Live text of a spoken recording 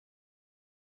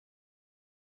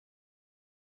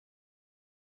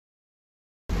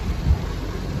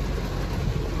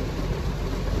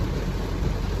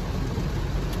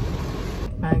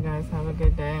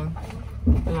good day.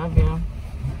 Love you.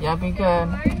 Y'all be good.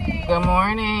 Good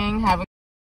morning. Have a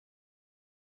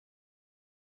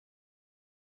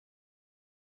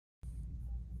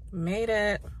made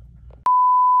it.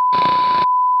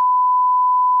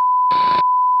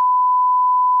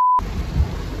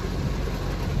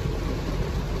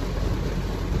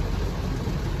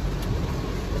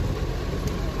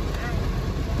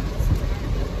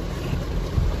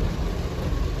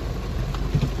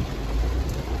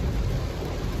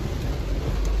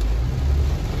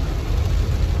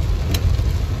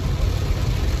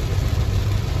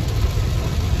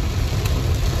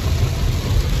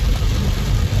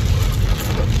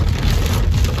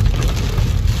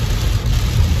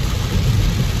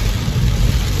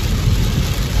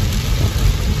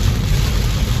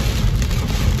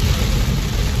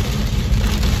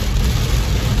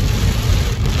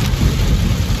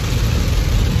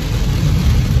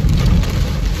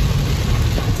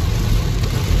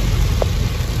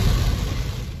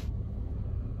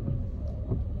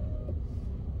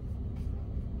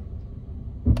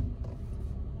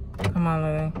 Come on,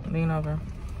 Lily. Lean over.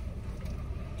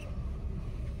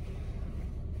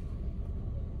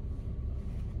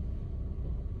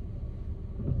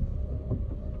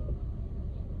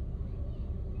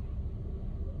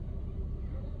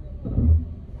 You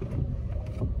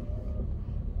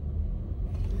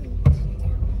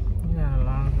got a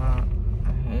long walk.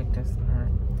 I hate this part.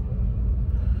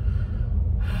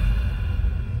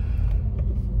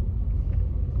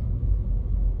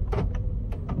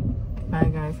 Bye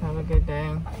guys, have a good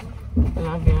day.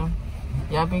 Love you.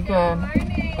 Y'all be good.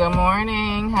 Good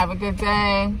morning. Have a good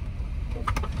day.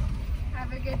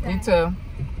 Have a good day. You too.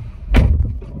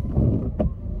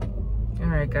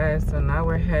 Alright guys, so now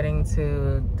we're heading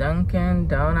to Dunkin'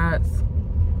 Donuts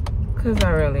because I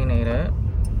really need it.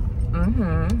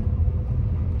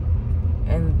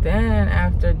 And then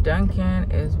after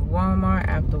Dunkin' is Walmart,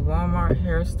 after Walmart,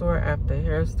 hair store, after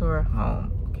hair store,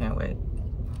 home. Can't wait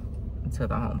until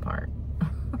the home part.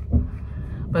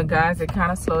 But guys, it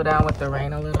kind of slowed down with the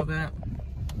rain a little bit.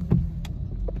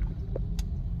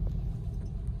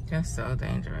 Just so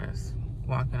dangerous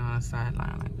walking on a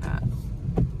sideline like that.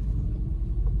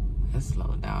 It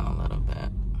slowed down a little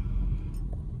bit.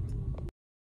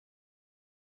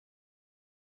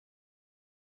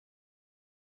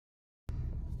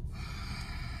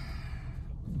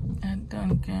 At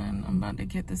Dunkin', I'm about to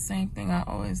get the same thing I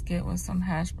always get with some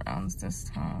hash browns this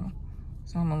time.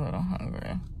 So I'm a little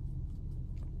hungry.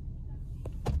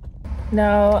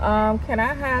 Now, can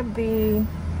I have the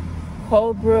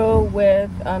cold brew with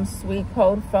sweet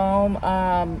cold foam,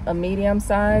 a medium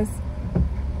size?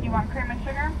 You want cream and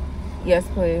sugar? Yes,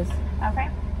 please. Okay.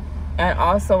 And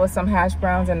also with some hash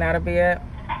browns, and that'll be it?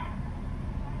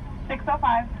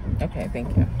 $6.05. Okay,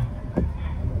 thank you.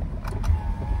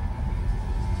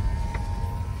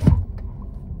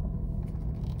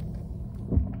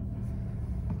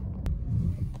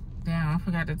 Damn, I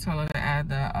forgot to tell her to add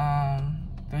the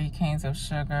 3 cans of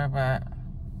sugar, but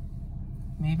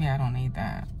maybe I don't need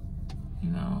that, you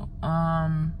know.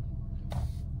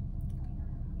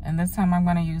 And this time I'm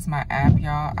gonna use my app,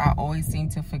 y'all. I always seem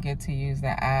to forget to use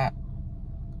the app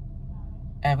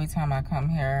every time I come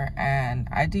here, and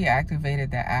I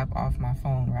deactivated the app off my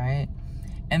phone, right?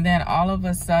 And then all of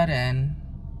a sudden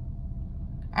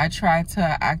I tried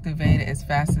to activate it as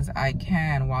fast as I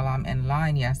can while I'm in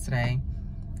line yesterday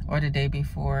or the day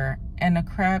before, and the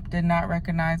crap did not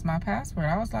recognize my password.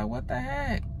 I was like, what the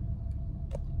heck?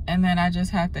 And then I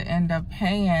just had to end up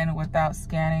paying without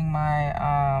scanning my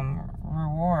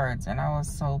rewards, and I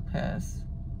was so pissed.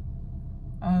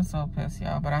 I was so pissed,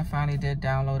 y'all. But I finally did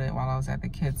download it while I was at the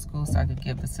kids' school so I could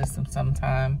give the system some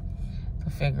time to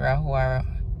figure out who I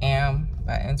am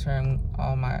by entering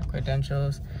all my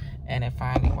credentials, and it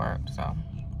finally worked. So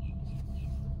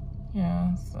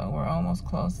yeah, so we're almost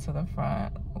close to the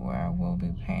front where I will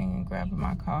be paying and grabbing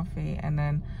my coffee. And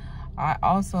then I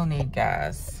also need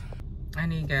gas. I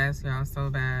need gas, y'all, so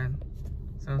bad.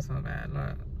 So bad.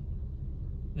 Look.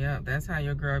 Yep, that's how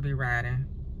your girl be riding.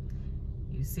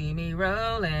 You see me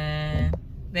rolling,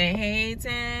 they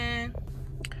hating.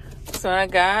 So I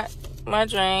got my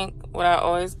drink, what I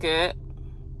always get.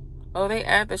 Oh, they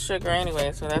add the sugar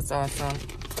anyway, so that's awesome.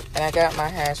 And I got my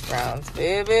hash browns.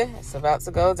 Baby, it's about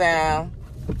to go down.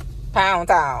 Pound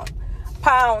town.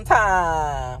 Pound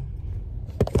time.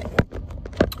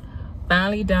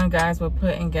 Finally done, guys, with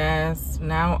putting gas.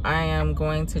 Now I am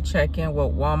going to check in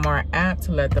with Walmart app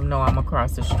to let them know I'm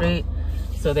across the street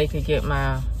so they could get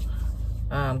my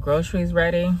groceries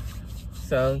ready.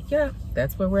 So yeah,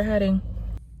 that's where we're heading.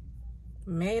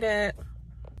 Made it.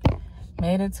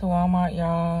 Made it to Walmart,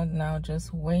 y'all. Now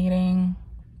just waiting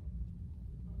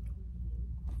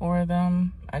for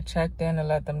them. I checked in to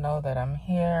let them know that I'm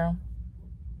here.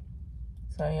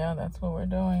 So yeah, that's what we're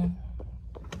doing.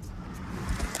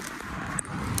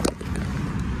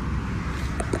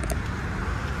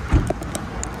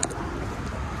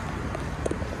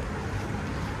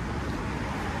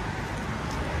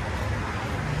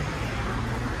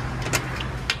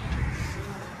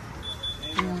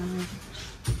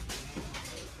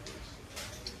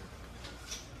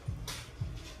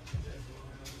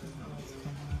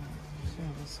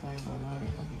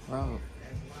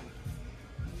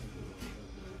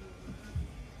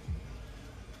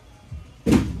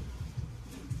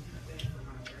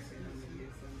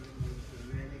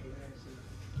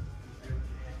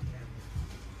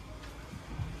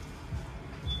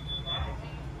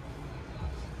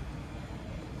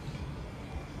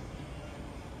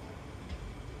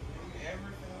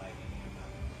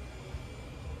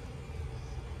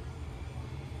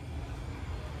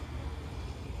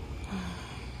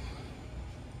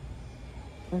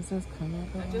 I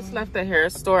just left the hair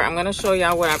store. I'm gonna show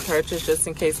y'all what I purchased just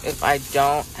in case if I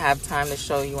don't have time to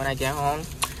show you when I get home.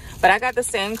 But I got the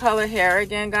same color hair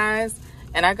again, guys,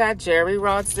 and I got jerry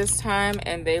rods this time,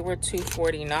 and they were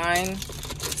 $2.49,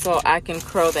 so I can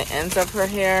curl the ends of her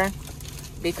hair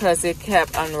because it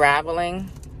kept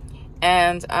unraveling.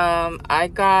 And I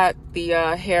got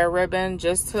the hair ribbon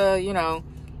just to, you know,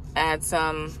 add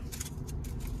some,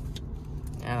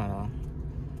 I don't know,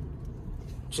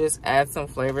 just add some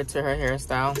flavor to her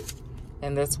hairstyle.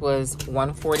 And this was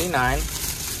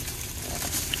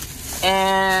 $149.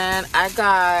 And I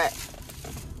got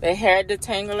the hair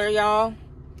detangler, y'all.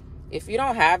 If you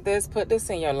don't have this, put this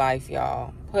in your life,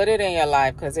 y'all. Put it in your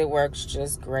life because it works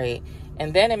just great.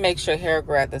 And then it makes your hair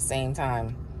grow at the same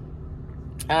time.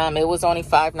 It was only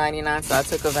 $5.99, so I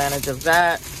took advantage of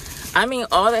that. I mean,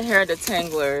 all the hair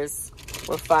detanglers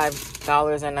were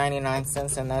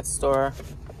 $5.99 in that store.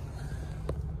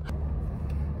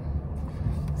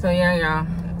 So yeah, y'all.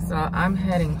 So I'm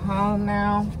heading home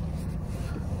now.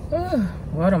 Whew,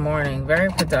 what a morning. Very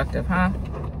productive, huh?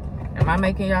 Am I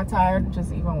making y'all tired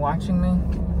just even watching me?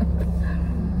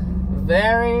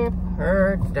 Very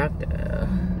productive.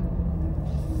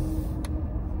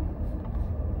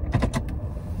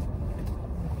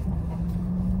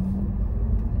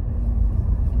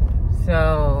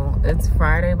 So it's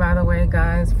Friday, by the way,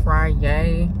 guys.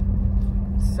 FRIYAY.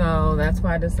 So that's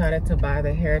why I decided to buy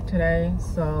the hair today.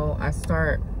 So I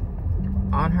start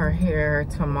on her hair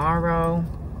tomorrow.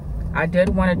 I did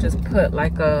want to just put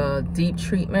like a deep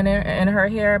treatment in her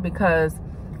hair because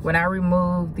when I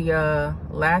removed the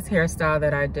last hairstyle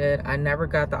that I did, I never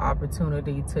got the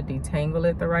opportunity to detangle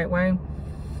it the right way.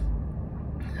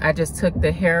 I just took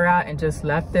the hair out and just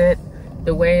left it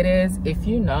the way it is. If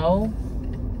you know,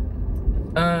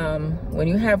 when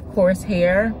you have coarse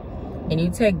hair and you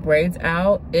take braids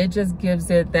out, it just gives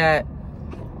it that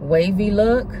wavy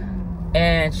look,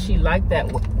 and she liked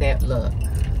that look.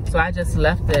 So I just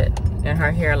left it in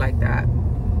her hair like that.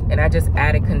 And I just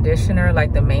added conditioner,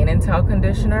 like the mane and tail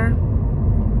conditioner,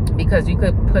 because you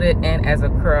could put it in as a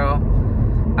curl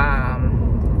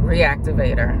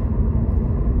reactivator.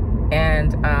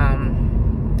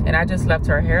 And I just left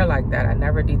her hair like that. I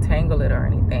never detangled it or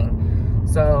anything.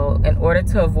 So in order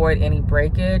to avoid any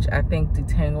breakage, I think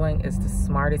detangling is the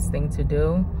smartest thing to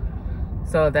do.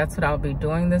 So that's what I'll be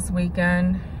doing this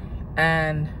weekend.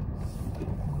 And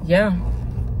yeah.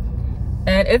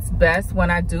 And it's best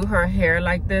when I do her hair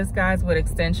like this, guys, with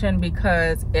extension,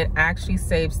 because it actually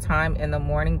saves time in the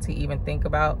morning to even think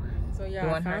about. So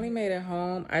yeah, I finally made it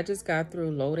home. I just got through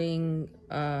loading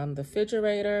the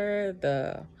refrigerator,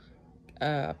 the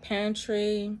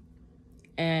pantry,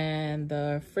 and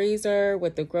the freezer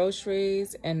with the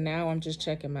groceries. And now I'm just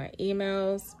checking my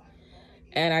emails.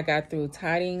 And I got through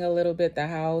tidying a little bit the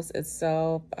house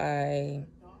itself. I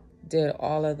did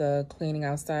all of the cleaning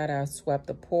outside. I swept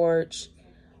the porch,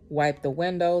 wiped the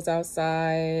windows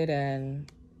outside,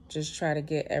 and just try to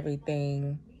get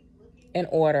everything in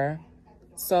order.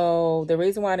 So the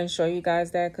reason why I didn't show you guys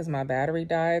that, because my battery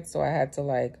died, so I had to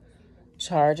like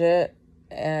charge it.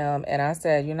 And I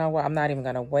said, you know what, I'm not even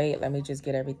gonna wait. Let me just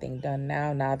get everything done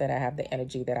now that I have the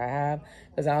energy that I have,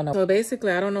 because I don't know. So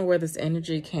basically, I don't know where this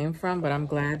energy came from, but I'm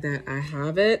glad that I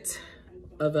have it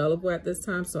available at this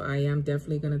time. So I am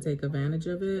definitely gonna take advantage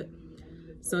of it.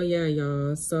 So yeah,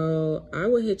 y'all. So I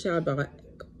will hit y'all back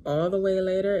all the way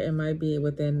later. It might be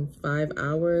within 5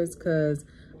 hours because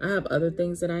I have other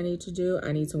things that I need to do.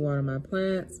 I need to water my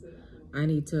plants. I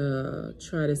need to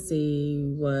try to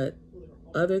see what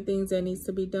other things that needs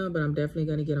to be done, but I'm definitely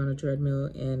going to get on a treadmill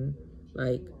in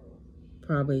like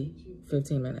probably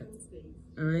 15 minutes.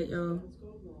 All right, y'all.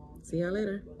 See y'all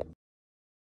later.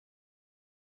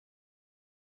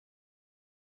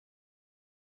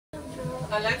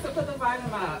 Alexa, put the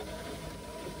volume up.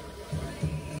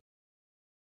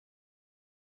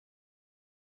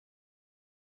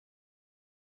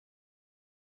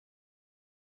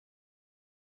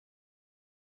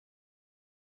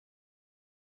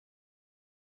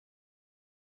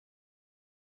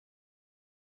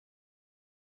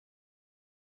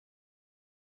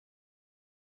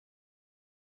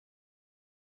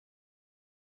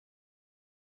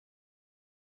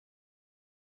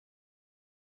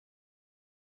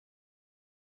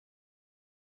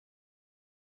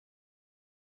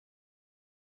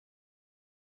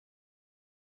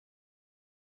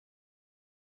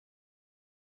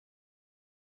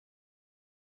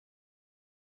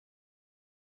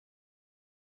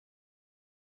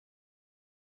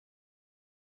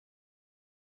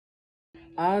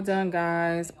 All done,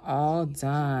 guys. All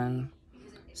done.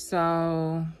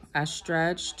 So I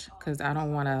stretched because I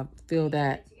don't want to feel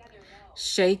that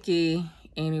shaky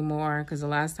anymore, because the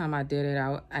last time I did it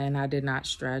I did not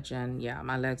stretch, and yeah,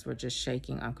 my legs were just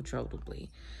shaking uncontrollably.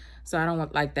 So I don't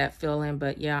want like that feeling.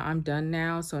 But yeah, I'm done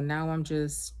now. So now I'm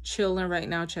just chilling right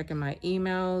now, checking my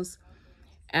emails.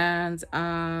 And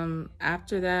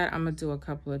after that, I'm gonna do a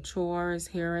couple of chores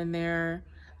here and there.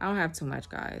 I don't have too much,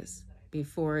 guys,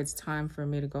 before it's time for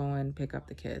me to go and pick up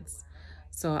the kids.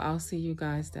 So I'll see you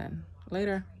guys then.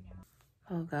 Later.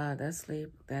 Oh God, that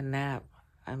sleep, that nap,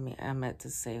 I meant to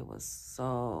say it was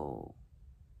so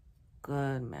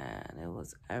good, man. It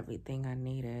was everything I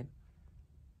needed.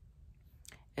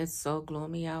 It's so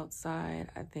gloomy outside.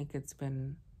 I think it's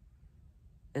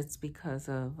because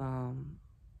of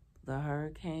the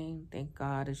hurricane. Thank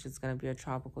God it's just going to be a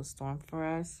tropical storm for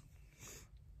us.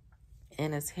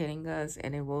 And it's hitting us,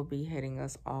 and it will be hitting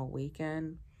us all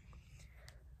weekend.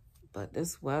 But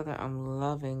this weather I'm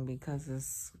loving because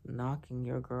it's knocking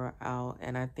your girl out.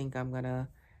 And I think I'm going to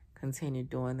continue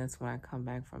doing this when I come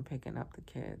back from picking up the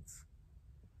kids.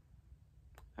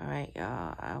 All right,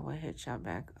 y'all. I will hit y'all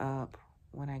back up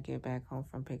when I get back home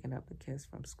from picking up the kids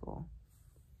from school.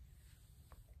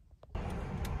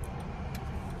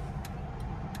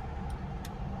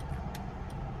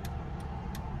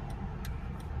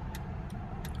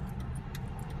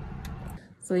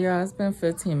 So yeah, it's been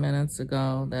 15 minutes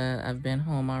ago that I've been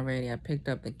home already. I picked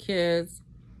up the kids.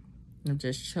 I'm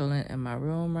just chilling in my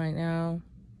room right now.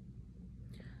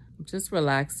 I'm just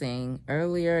relaxing.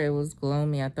 Earlier, it was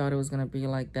gloomy. I thought it was going to be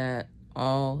like that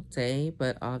all day,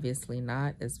 but obviously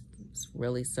not. It's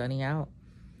really sunny out.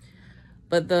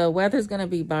 But the weather's going to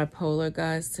be bipolar,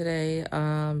 guys, today,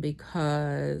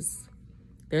 because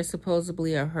there's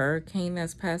supposedly a hurricane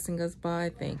that's passing us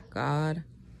by. Thank God.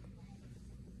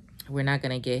 We're not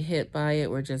going to get hit by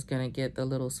it. We're just going to get the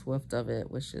little swift of it,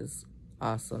 which is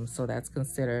awesome. So that's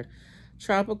considered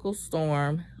Tropical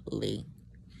Storm Lee.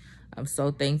 I'm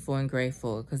so thankful and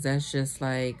grateful, because that's just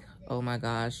like, oh my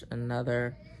gosh,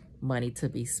 another money to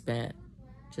be spent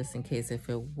just in case if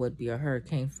it would be a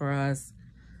hurricane for us.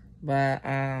 But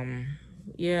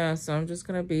yeah, so I'm just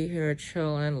going to be here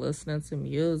chilling, listening to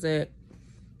music,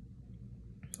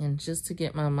 and just to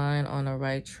get my mind on the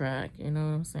right track. You know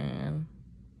what I'm saying?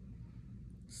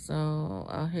 So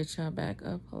I'll hit y'all back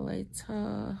up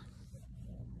later.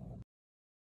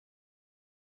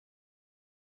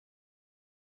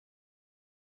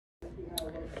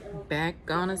 Back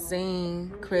on the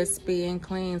scene, crispy and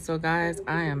clean. So guys,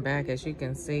 I am back. As you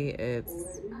can see,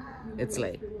 it's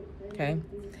late. Okay,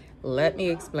 let me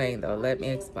explain though. Let me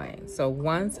explain. So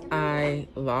once I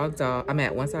logged off,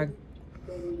 once I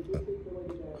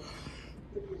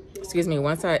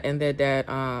ended that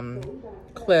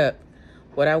clip,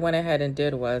 what I went ahead and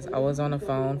did was I was on the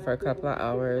phone for a couple of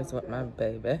hours with my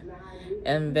baby,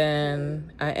 and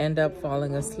then I end up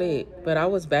falling asleep. But I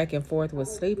was back and forth with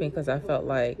sleeping because I felt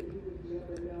like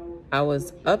I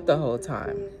was up the whole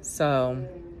time. So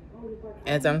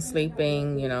as I'm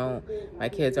sleeping, you know, my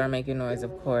kids are making noise,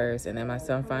 of course, and then my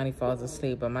son finally falls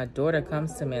asleep. But my daughter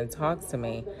comes to me and talks to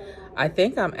me. I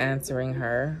think I'm answering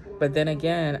her, but then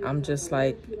again, I'm just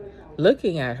like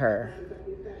looking at her.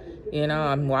 You know,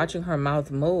 I'm watching her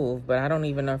mouth move, but I don't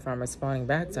even know if I'm responding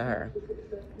back to her.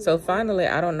 So finally,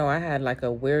 I don't know, I had like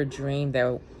a weird dream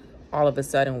that all of a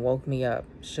sudden woke me up,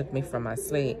 shook me from my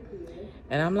sleep.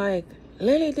 And I'm like,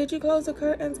 Lily, did you close the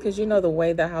curtains? Because you know the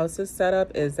way the house is set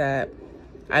up is that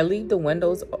I leave the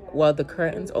windows, well, the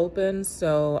curtains open,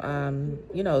 so,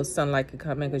 you know, sunlight could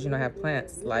come in, because, you know, I have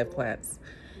plants, live plants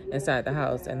inside the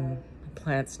house, and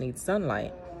plants need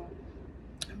sunlight.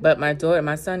 But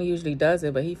my son usually does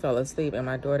it, but he fell asleep, and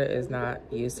my daughter is not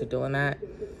used to doing that.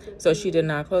 So she did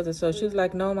not close it. So she was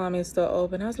like, no, mommy, it's still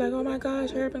open. I was like, oh my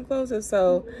gosh, hurry up and close it.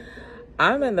 So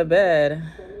I'm in the bed,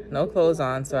 no clothes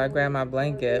on. So I grab my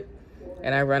blanket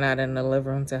and I run out in the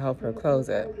living room to help her close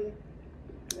it.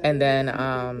 And then,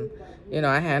 you know,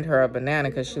 I hand her a banana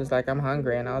because she was like, I'm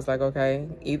hungry. And I was like, okay,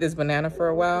 eat this banana for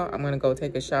a while. I'm going to go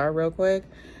take a shower real quick.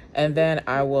 And then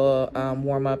I will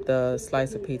warm up the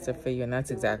slice of pizza for you. And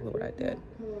that's exactly what I did.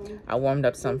 I warmed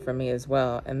up some for me as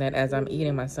well. And then as I'm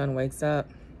eating, my son wakes up.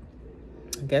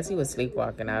 I guess he was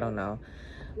sleepwalking. I don't know.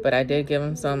 But I did give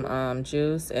him some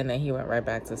juice. And then he went right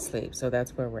back to sleep. So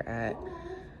that's where we're at.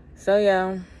 So,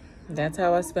 yeah. That's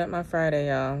how I spent my Friday,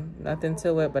 y'all. Nothing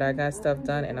to it, but I got stuff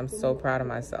done. And I'm so proud of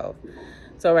myself.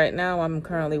 So right now, I'm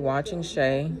currently watching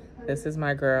Shay. This is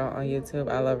my girl on YouTube.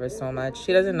 I love her so much.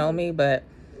 She doesn't know me, but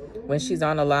when she's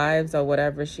on the lives or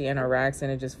whatever, she interacts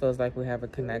and it just feels like we have a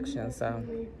connection. So,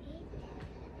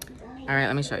 all right,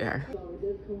 let me show you her.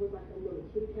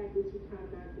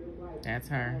 That's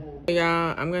her.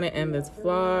 Y'all, I'm going to end this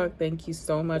vlog. Thank you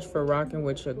so much for rocking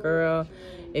with your girl.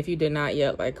 If you did not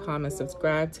yet like, comment,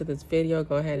 subscribe to this video,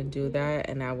 go ahead and do that.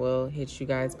 And I will hit you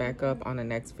guys back up on the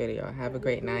next video. Have a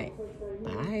great night.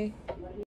 Bye.